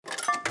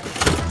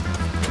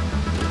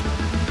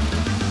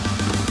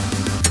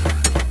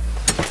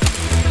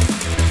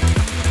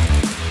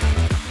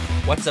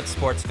What's up,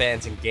 sports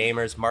fans and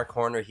gamers? Mark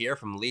Horner here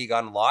from League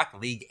Unlocked,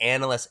 league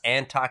analyst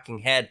and talking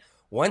head,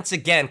 once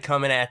again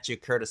coming at you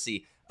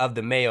courtesy of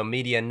the Mayo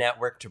Media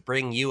Network to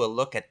bring you a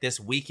look at this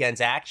weekend's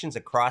actions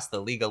across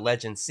the League of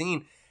Legends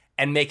scene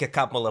and make a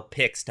couple of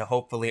picks to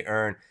hopefully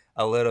earn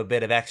a little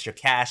bit of extra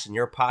cash in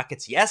your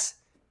pockets. Yes,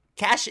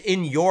 cash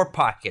in your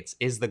pockets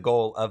is the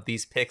goal of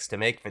these picks to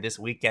make for this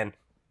weekend.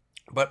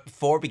 But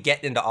before we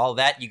get into all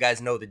that, you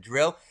guys know the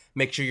drill.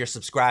 Make sure you're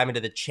subscribing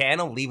to the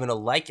channel, leaving a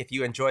like if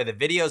you enjoy the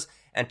videos,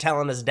 and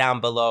telling us down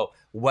below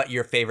what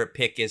your favorite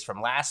pick is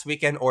from last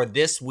weekend or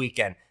this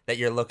weekend that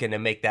you're looking to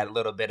make that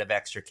little bit of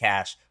extra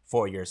cash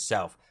for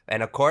yourself.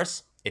 And of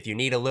course, if you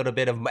need a little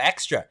bit of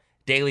extra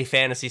daily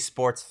fantasy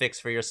sports fix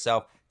for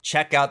yourself,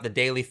 check out the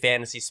Daily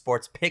Fantasy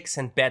Sports Picks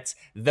and Bets,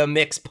 The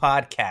Mix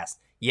podcast.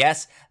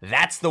 Yes,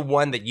 that's the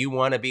one that you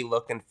want to be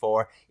looking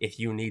for if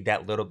you need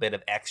that little bit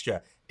of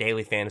extra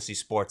daily fantasy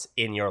sports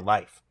in your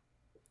life.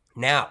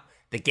 Now,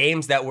 the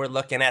games that we're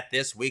looking at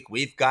this week,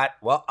 we've got,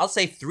 well, I'll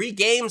say 3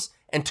 games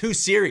and 2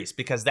 series,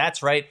 because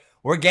that's right,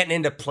 we're getting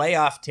into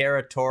playoff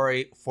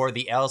territory for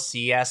the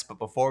LCS. But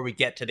before we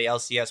get to the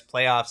LCS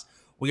playoffs,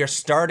 we are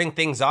starting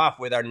things off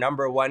with our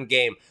number 1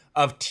 game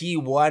of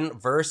T1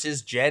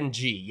 versus Gen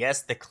G.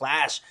 Yes, the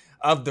clash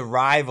of the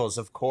rivals,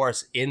 of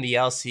course, in the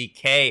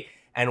LCK.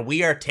 And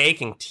we are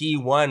taking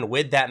T1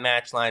 with that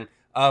match line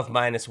of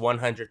minus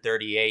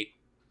 138.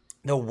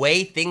 The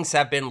way things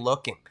have been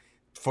looking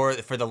for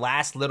the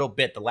last little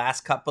bit, the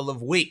last couple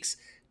of weeks,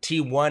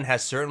 T1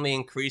 has certainly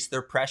increased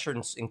their pressure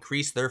and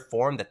increased their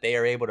form that they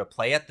are able to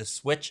play at. The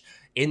switch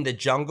in the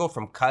jungle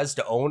from Cuz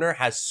to Owner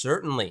has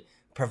certainly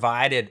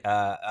provided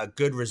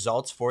good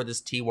results for this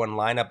T1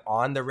 lineup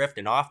on the Rift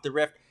and off the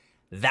Rift.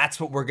 That's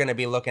what we're going to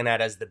be looking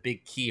at as the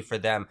big key for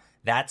them.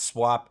 That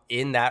swap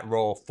in that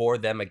role for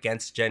them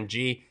against Gen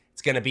G.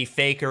 It's going to be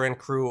Faker and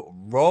crew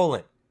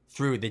rolling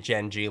through the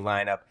Gen G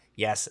lineup.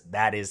 Yes,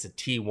 that is a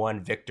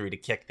T1 victory to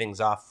kick things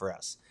off for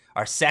us.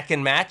 Our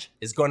second match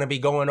is going to be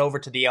going over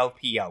to the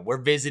LPL. We're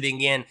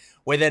visiting in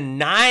with a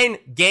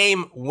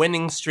 9-game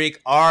winning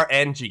streak,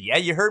 RNG. Yeah,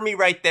 you heard me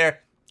right there.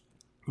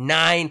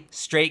 9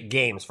 straight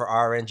games for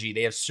RNG.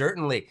 They have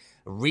certainly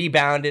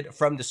rebounded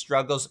from the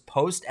struggles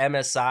post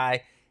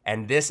MSI,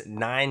 and this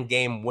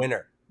 9-game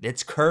winner,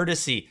 it's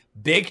courtesy,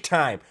 big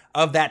time,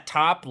 of that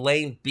top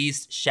lane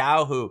beast,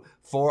 Xiaohu,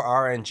 for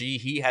RNG.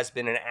 He has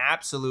been an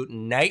absolute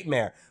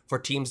nightmare for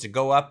teams to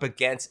go up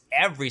against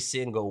every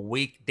single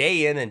week,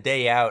 day in and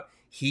day out.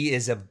 He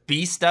is a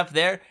beast up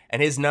there,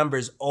 and his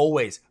numbers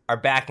always are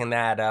backing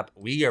that up.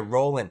 We are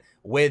rolling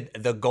with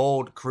the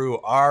gold crew,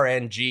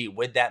 RNG,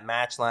 with that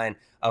match line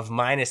of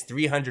minus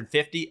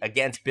 350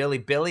 against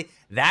Bilibili.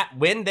 That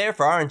win there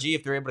for RNG,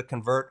 if they're able to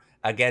convert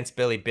against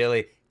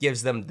Bilibili,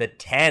 gives them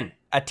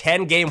a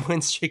 10-game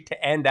win streak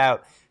to end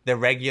out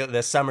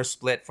the summer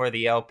split for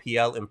the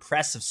LPL.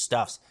 Impressive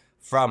stuff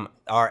from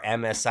our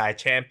MSI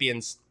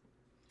champions.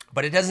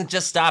 But it doesn't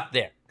just stop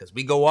there, because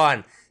we go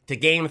on to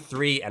game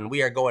 3, and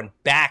we are going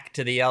back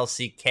to the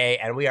LCK,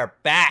 and we are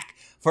back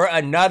for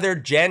another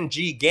Gen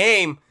G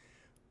game.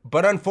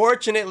 But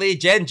unfortunately,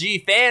 Gen G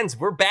fans,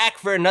 we're back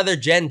for another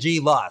Gen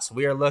G loss.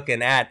 We are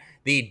looking at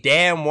the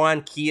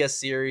Damwon Kia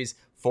series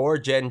for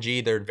Gen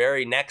G, their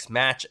very next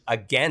match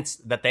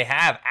against that they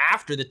have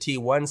after the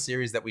T1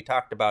 series that we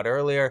talked about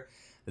earlier.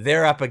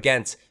 They're up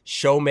against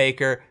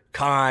Showmaker,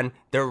 Khan,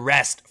 the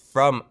rest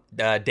from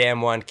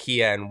Damwon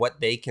Kia and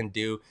what they can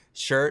do.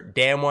 Sure,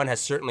 Damwon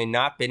has certainly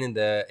not been in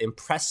the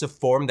impressive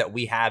form that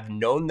we have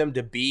known them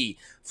to be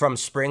from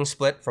Spring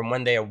Split, from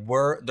when they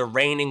were the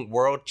reigning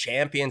world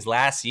champions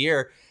last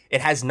year. It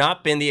has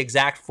not been the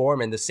exact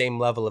form and the same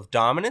level of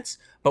dominance.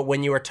 But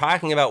when you are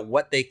talking about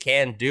what they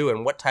can do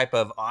and what type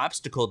of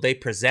obstacle they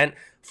present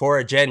for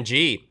a Gen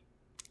G,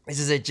 this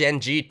is a Gen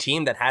G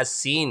team that has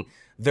seen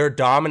their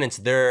dominance,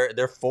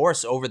 their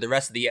force over the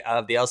rest of the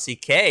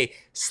LCK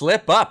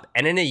slip up.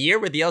 And in a year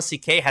where the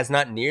LCK has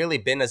not nearly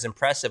been as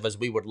impressive as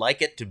we would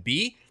like it to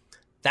be,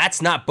 that's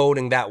not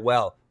boding that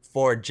well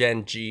for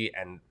Gen G.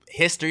 And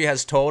history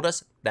has told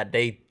us that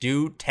they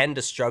do tend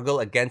to struggle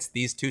against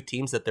these two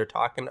teams that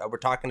we're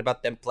talking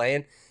about them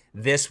playing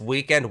this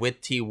weekend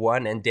with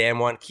T1 and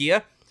Damwon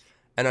Kia.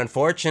 And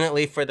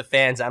unfortunately for the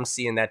fans, I'm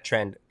seeing that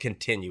trend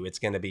continue. It's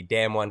going to be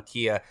Damwon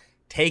Kia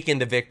taking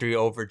the victory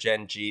over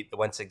Gen G.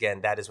 Once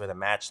again, that is with a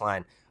match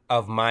line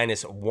of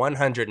minus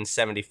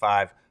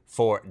 175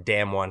 for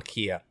Damwon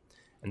Kia.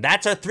 And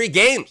that's our 3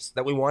 games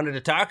that we wanted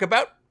to talk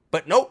about.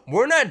 But nope,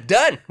 we're not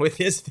done with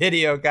this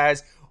video,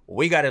 guys.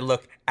 We got to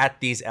look at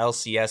these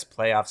LCS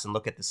playoffs and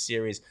look at the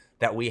series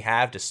that we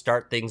have to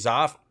start things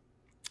off.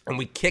 And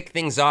we kick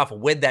things off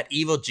with that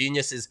Evil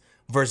Geniuses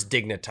versus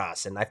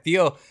Dignitas. And I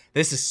feel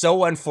this is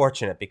so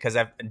unfortunate because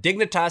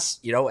Dignitas,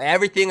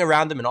 everything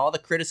around them and all the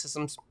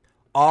criticisms,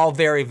 all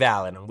very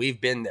valid, and we've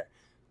been there.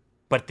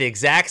 But at the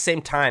exact same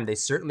time, they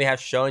certainly have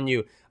shown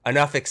you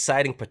enough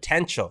exciting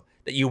potential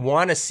that you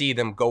want to see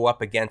them go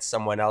up against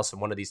someone else in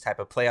one of these type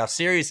of playoff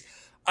series.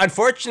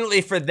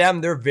 Unfortunately for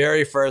them, their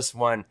very first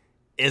one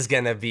is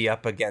going to be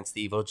up against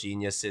Evil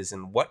Geniuses.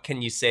 And what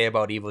can you say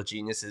about Evil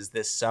Geniuses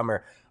this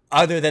summer?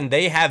 other than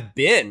they have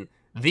been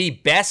the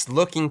best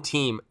looking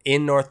team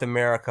in North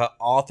America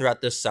all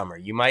throughout this summer.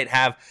 You might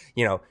have,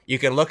 you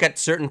can look at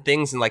certain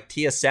things in like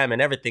TSM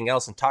and everything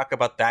else and talk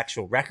about the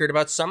actual record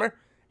about summer,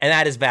 and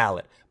that is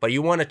valid. But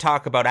you want to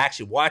talk about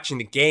actually watching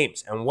the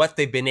games and what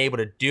they've been able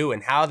to do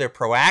and how they're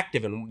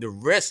proactive and the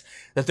risks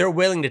that they're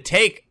willing to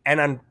take.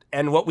 And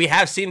what we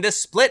have seen this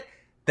split,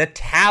 the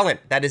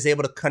talent that is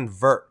able to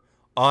convert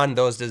on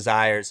those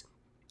desires.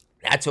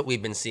 That's what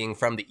we've been seeing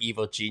from the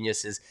Evil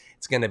Geniuses.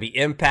 It's going to be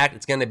Impact.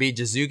 It's going to be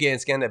Jizuke.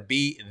 It's going to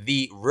be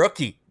the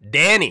rookie,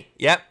 Danny.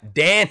 Yep,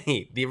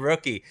 Danny, the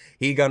rookie.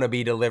 He's going to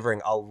be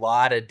delivering a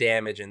lot of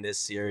damage in this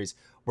series.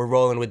 We're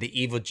rolling with the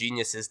Evil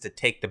Geniuses to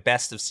take the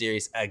best of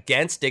series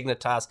against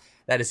Dignitas.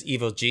 That is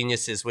Evil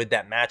Geniuses with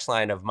that match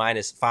line of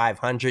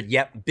 -500.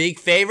 Yep, big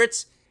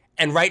favorites,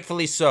 and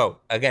rightfully so,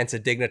 against a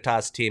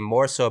Dignitas team.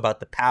 More so about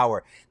the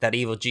power that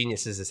Evil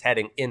Geniuses is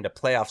heading into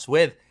playoffs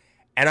with.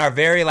 And our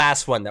very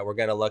last one that we're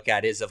going to look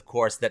at is, of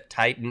course, the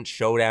Titan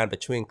Showdown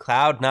between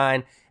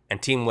Cloud9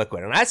 and Team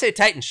Liquid. And I say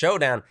Titan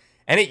Showdown,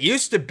 and it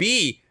used to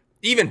be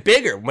even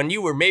bigger. When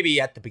you were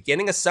maybe at the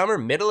beginning of summer,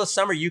 middle of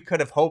summer, you could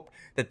have hoped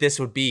that this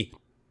would be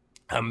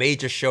a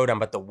major showdown.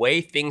 But the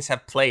way things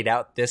have played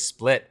out this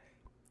split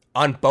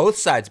on both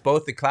sides,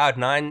 both the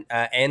Cloud9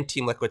 and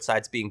Team Liquid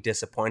sides being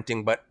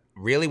disappointing. But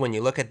really, when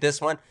you look at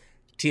this one,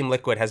 Team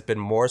Liquid has been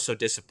more so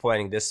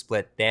disappointing this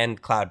split than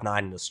Cloud9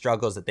 and the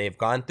struggles that they've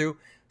gone through.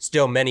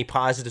 Still many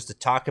positives to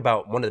talk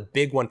about. One of the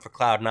big ones for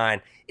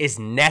Cloud9 is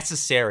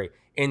necessary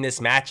in this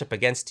matchup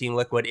against Team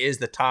Liquid is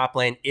the top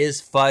lane, is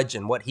Fudge,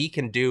 and what he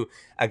can do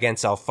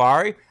against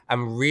Alphari.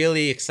 I'm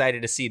really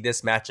excited to see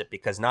this matchup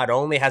because not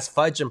only has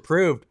Fudge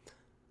improved,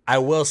 I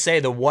will say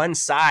the one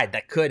side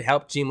that could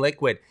help Team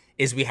Liquid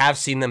is we have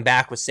seen them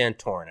back with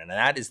Santorin. And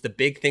that is the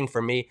big thing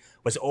for me,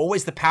 was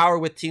always the power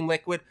with Team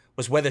Liquid,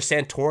 was whether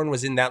Santorin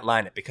was in that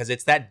lineup, because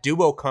it's that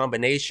duo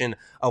combination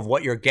of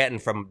what you're getting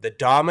from the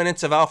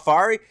dominance of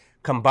Alphari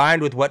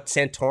combined with what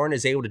Santorin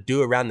is able to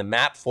do around the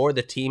map for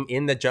the team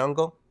in the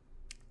jungle.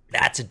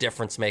 That's a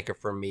difference maker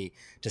for me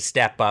to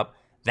step up.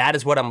 That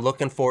is what I'm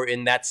looking for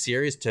in that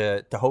series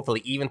to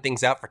hopefully even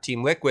things out for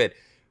Team Liquid.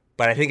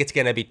 But I think it's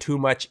going to be too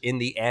much in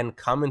the end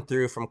coming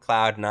through from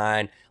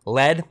Cloud9,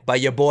 led by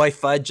your boy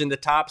Fudge in the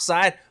top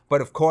side.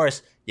 But of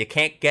course, you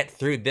can't get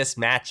through this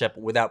matchup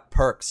without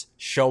Perkz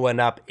showing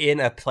up in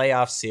a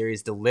playoff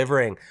series,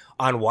 delivering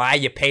on why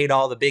you paid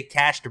all the big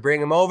cash to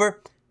bring him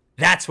over.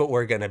 That's what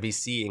we're going to be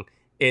seeing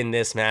in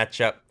this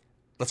matchup.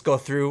 Let's go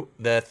through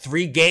the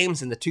 3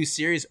 games in the 2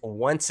 series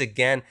once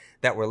again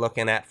that we're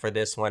looking at for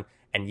this one.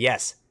 And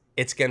yes,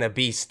 it's going to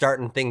be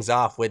starting things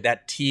off with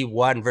that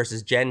T1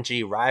 versus Gen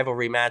G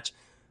rivalry match,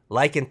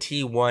 like in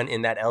T1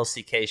 in that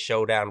LCK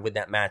showdown with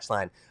that match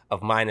line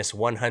of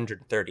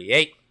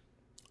 -138.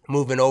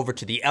 Moving over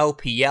to the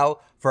LPL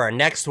for our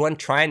next one,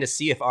 trying to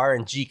see if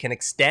RNG can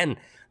extend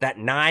that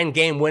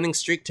 9-game winning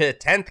streak to a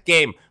 10th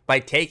game by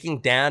taking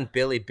down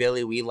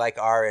Bilibili. We like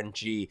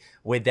RNG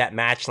with that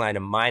match line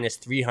of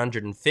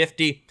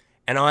 -350.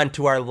 And on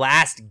to our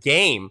last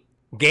game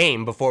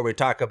before we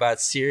talk about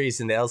series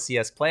in the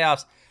LCS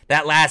playoffs.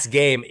 That last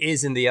game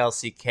is in the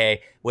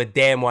LCK with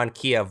Damwon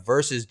Kia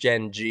versus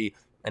Gen G.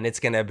 And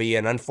it's going to be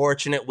an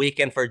unfortunate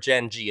weekend for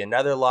Gen G.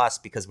 Another loss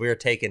because we're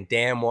taking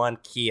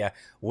Damwon Kia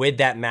with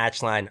that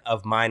match line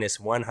of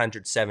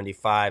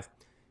 -175.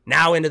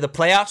 Now into the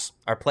playoffs,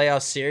 our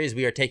playoff series,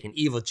 we are taking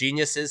Evil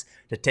Geniuses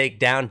to take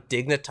down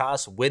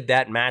Dignitas with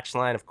that match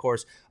line, of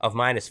course, of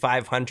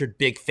 -500.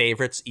 Big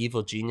favorites,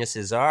 Evil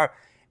Geniuses are.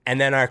 And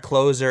then our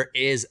closer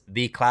is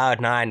the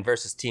Cloud9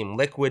 versus Team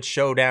Liquid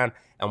showdown.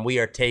 And we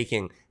are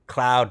taking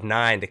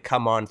Cloud9 to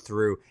come on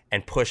through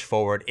and push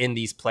forward in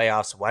these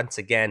playoffs. Once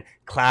again,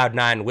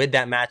 Cloud9 with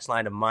that match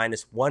line of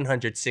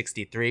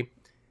 -163.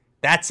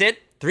 That's it.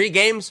 3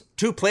 games,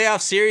 2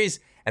 playoff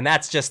series, and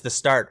that's just the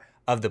start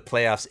of the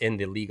playoffs in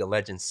the League of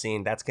Legends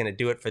scene. That's going to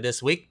do it for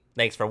this week.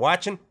 Thanks for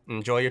watching.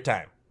 Enjoy your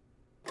time.